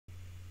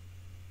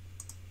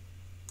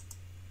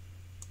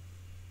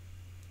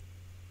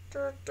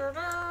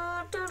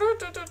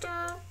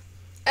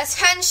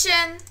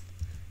Attention,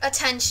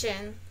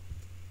 attention.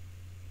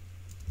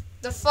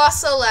 The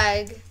fossil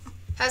egg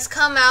has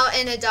come out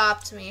and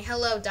adopted me.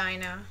 Hello,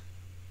 Dino.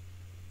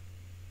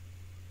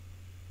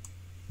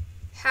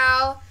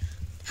 How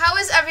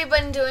is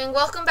everyone doing?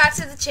 Welcome back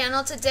to the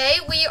channel. Today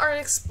we are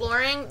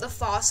exploring the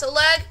fossil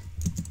egg.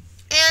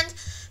 And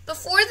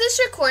before this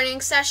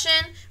recording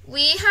session,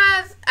 we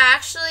have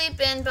actually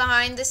been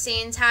behind the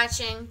scenes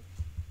hatching,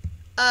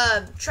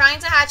 trying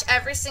to hatch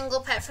every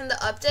single pet from the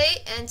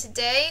update. And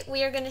today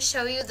we are going to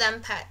show you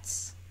them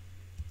pets.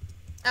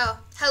 Oh,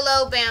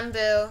 hello,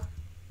 Bamboo.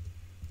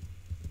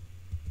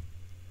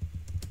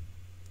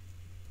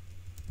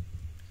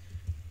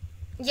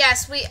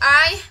 Yes,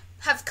 I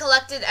have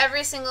collected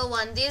every single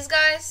one. These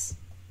guys,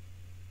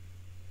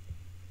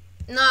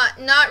 not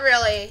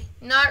really.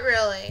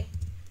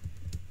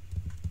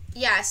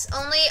 Yes,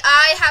 only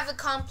I have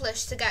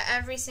accomplished to get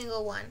every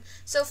single one.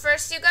 So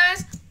first, you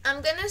guys,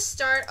 I'm gonna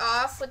start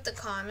off with the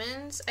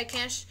commons.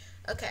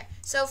 Okay,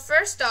 so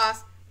first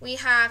off, we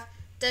have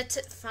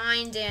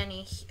fine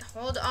Danny.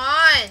 Hold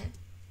on.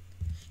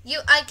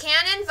 I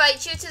can't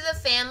invite you to the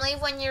family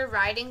when you're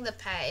riding the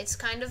pet. It's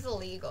kind of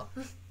illegal.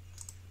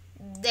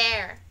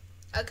 There.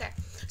 Okay,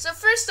 so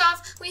first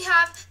off, we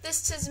have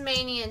this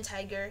Tasmanian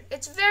tiger.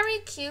 It's very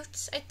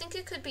cute. I think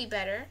it could be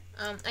better.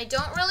 I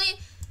don't really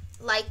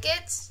like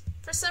it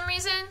for some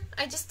reason.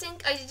 I just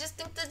think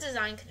the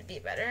design could be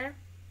better.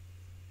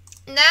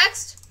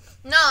 Next,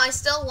 no, I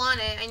still want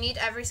it. I need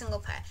every single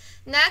pet.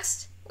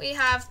 Next, we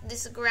have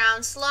this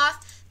ground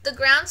sloth. The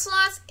ground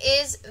sloth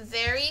is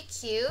very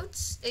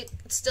cute. It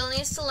still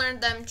needs to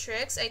learn them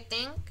tricks. I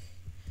think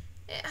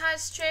it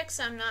has tricks.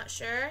 I'm not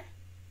sure.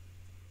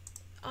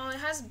 Oh, it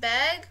has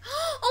beg.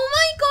 Oh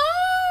my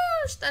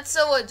gosh! That's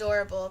so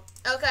adorable.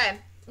 Okay,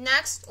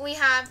 next we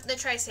have the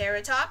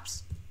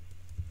Triceratops.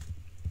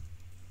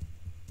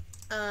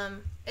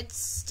 It's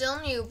still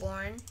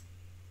newborn.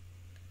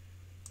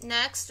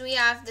 Next we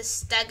have the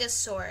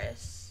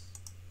Stegosaurus.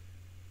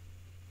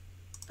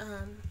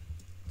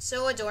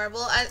 So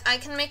adorable. I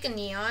can make a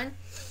neon.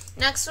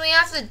 Next we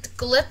have the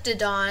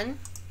Glyptodon.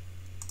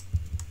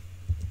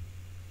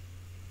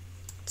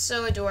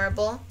 So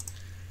adorable.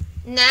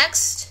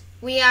 Next,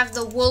 we have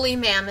the woolly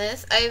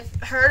mammoth. I've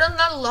heard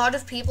that a lot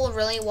of people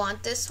really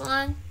want this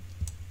one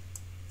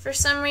for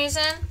some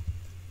reason.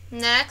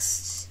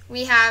 Next,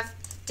 we have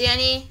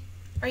Danny.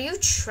 Are you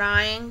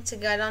trying to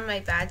get on my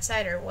bad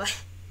side or what?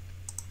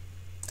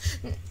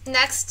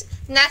 Next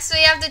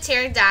we have the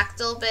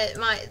pterodactyl, but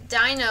my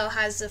Dino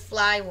has the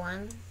fly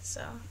one,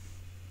 so.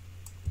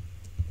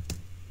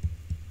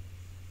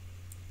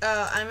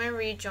 Oh, I'm gonna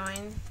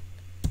rejoin.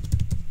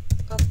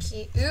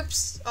 Okay,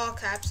 oops, all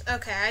caps.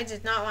 Okay, I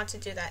did not want to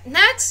do that.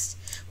 Next,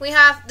 we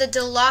have the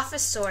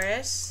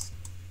Dilophosaurus.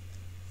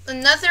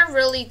 Another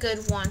really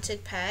good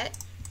wanted pet.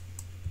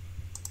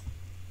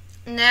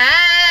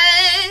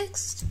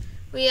 Next,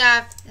 we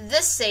have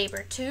the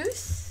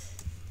Sabertooth.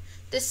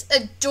 This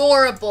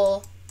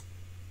adorable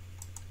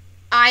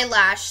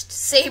eyelashed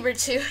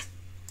Sabertooth.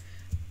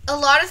 A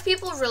lot of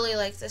people really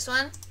like this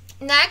one.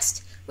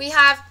 Next, we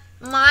have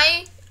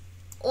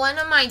one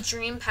of my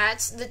dream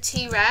pets, the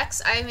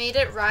T-Rex. I made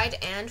it ride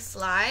and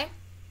fly.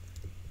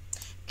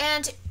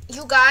 And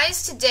you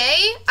guys,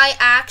 today I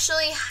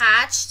actually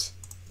hatched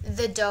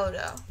the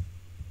dodo.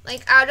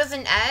 Like out of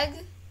an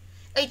egg.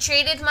 I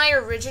traded my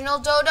original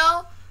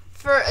dodo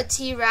for a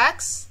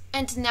T-Rex.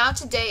 And now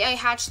today I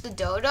hatched the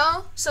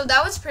dodo. So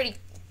that's pretty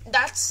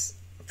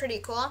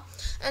cool.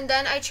 And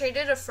then I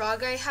traded a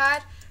frog I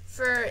had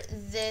for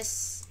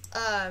this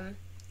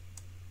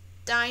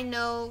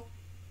Dino.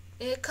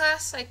 I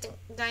think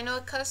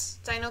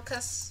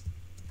Dinocus,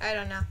 I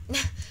don't know.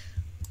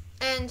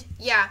 And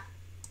yeah,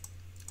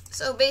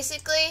 so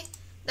basically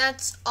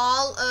that's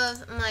all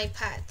of my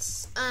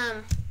pets.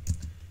 I'm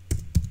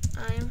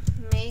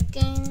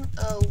making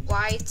a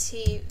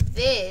YT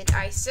vid,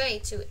 I say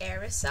to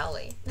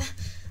Araceli.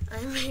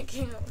 I'm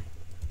making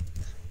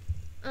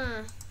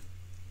a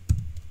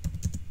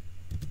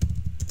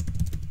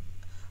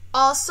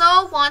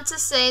Also want to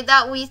say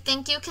that we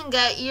think you can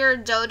get your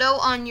dodo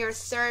on your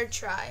 3rd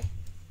try.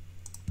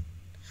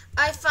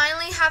 I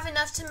finally have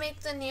enough to make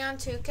the neon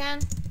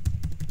toucan.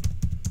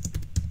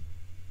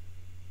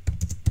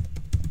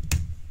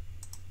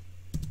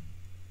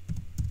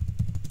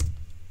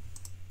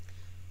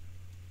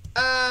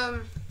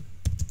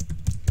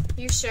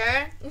 You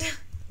sure?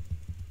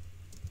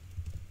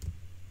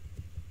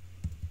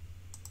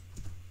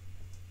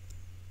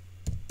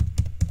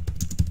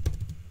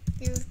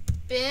 You've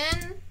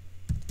been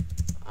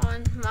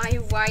on my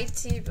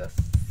YT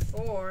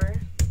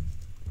before.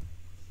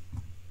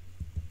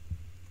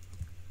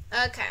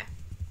 Okay.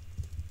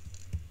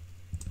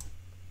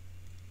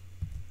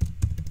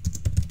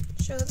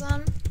 Show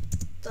them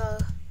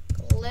the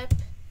Glyptodon.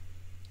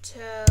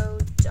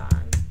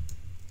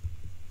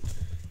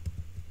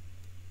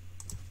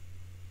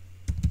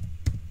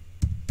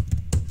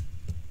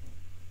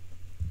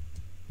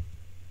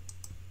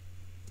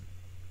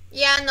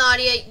 Yeah,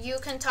 Nadia, you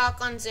can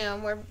talk on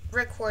Zoom. We're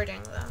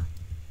recording, though.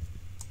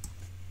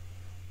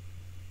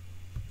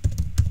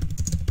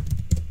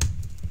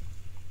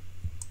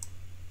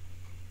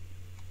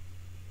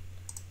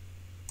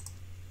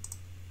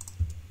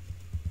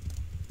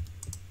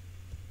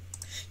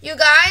 You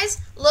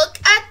guys, look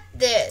at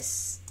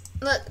this.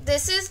 Look,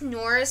 this is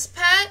Nora's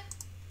pet.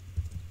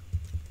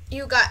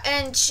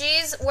 And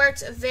she's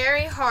worked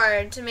very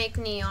hard to make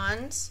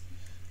neons.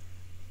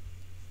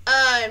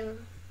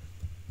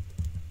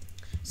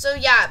 So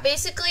yeah,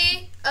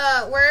 basically,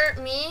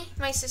 me,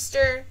 my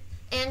sister,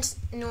 and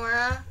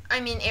Nora,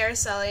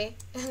 Araceli,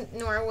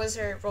 Nora was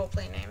her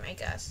roleplay name, I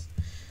guess.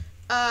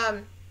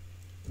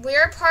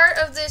 We're part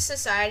of this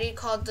society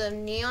called the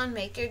Neon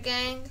Maker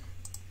Gang.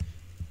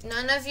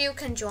 None of you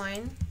can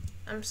join.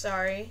 I'm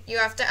sorry. You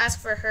have to ask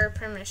for her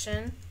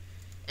permission.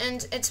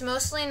 And it's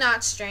mostly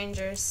not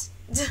strangers.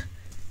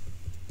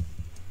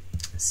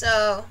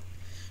 So,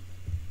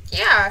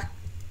 yeah.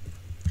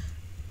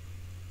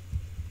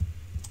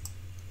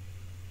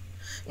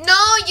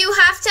 No, you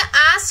have to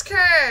ask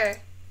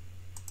her.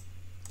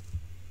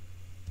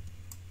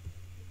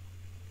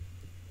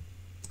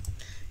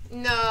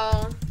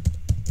 No.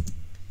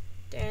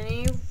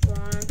 Danny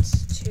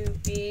wants to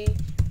be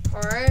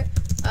part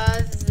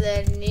of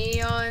the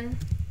Neon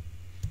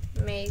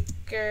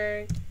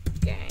Maker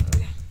Gang.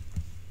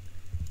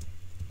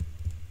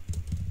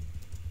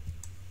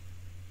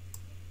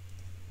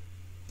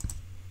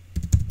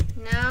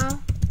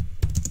 Now,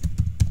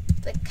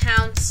 the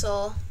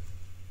council.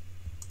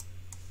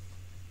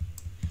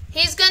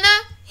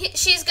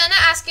 She's gonna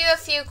ask you a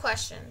few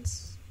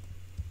questions.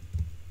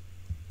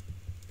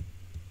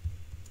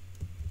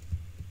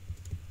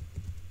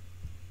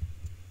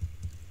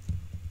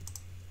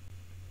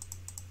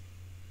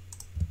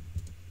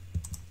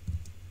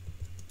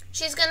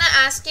 She's gonna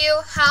ask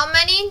you, how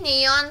many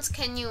neons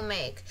can you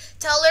make?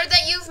 Tell her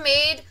that you've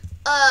made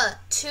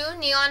 2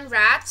 neon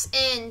rats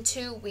in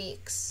 2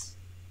 weeks.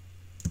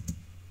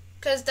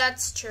 'Cause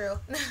that's true.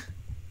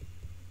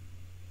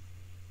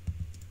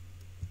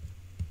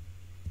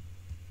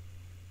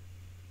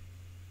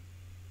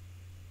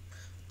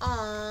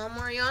 Aw,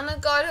 Mariana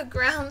got a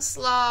ground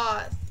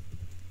sloth.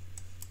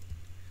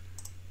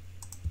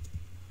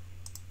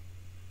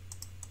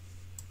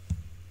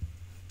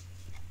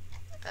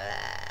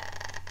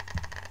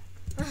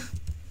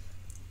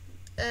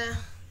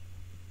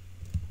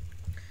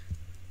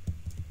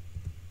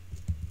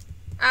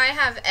 I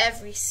have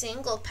every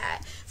single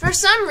pet. For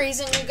some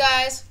reason, you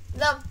guys,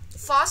 the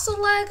fossil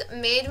leg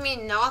made me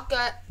not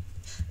get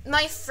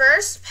my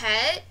first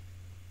pet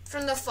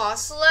from the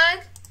fossil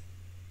leg.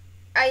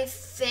 I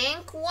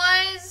think it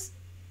was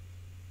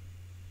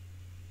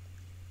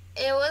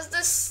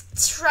the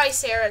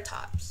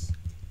Triceratops.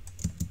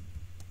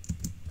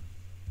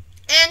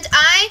 And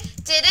I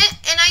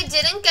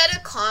didn't get a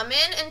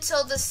common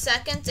until the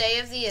 2nd day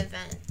of the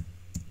event.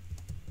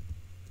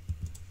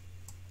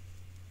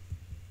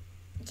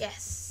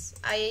 Yes,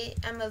 I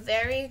am a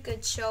very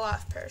good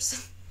show-off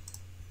person.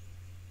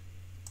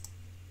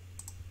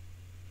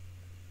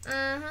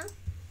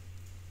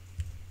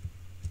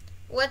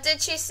 What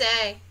did she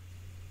say?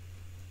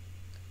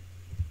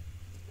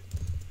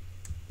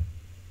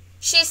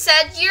 She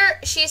said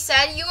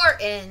you're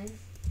in.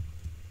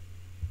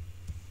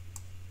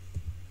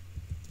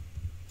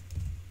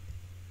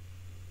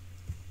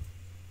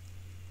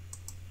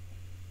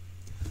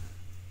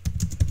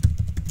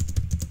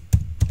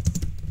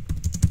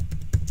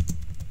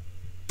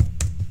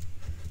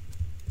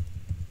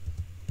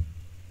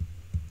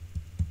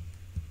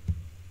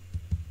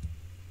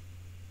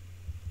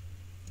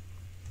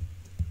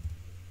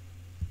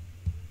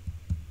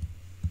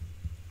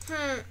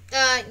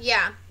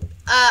 Yeah.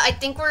 I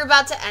think we're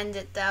about to end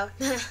it, though.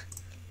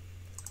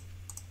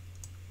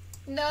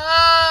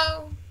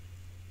 No.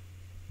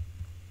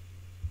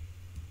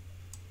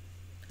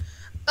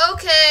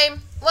 Okay.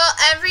 Well,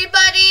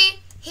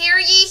 everybody, hear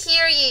ye,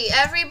 hear ye.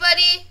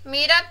 Everybody,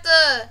 meet at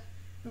the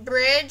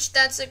bridge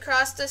that's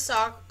across the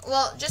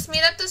just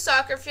meet at the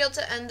soccer field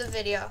to end the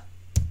video.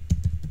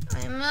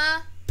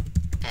 I'ma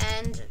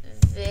end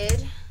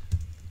vid.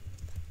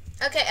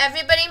 Okay,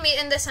 everybody meet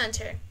in the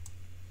center.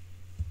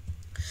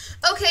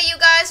 Okay, you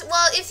guys,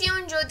 well, if you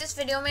enjoyed this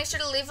video, make sure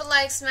to leave a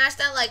like, smash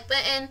that like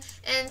button,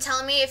 and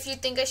tell me if you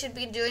think I should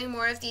be doing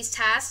more of these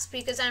tasks,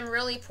 because I'm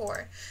really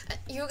poor.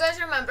 You guys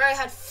remember I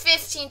had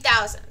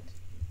 15,000.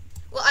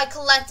 Well, I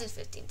collected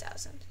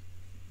 15,000.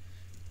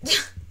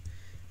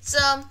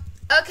 So,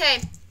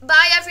 okay,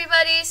 bye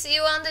everybody. See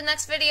you on the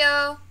next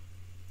video.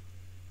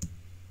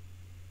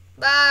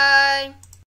 Bye.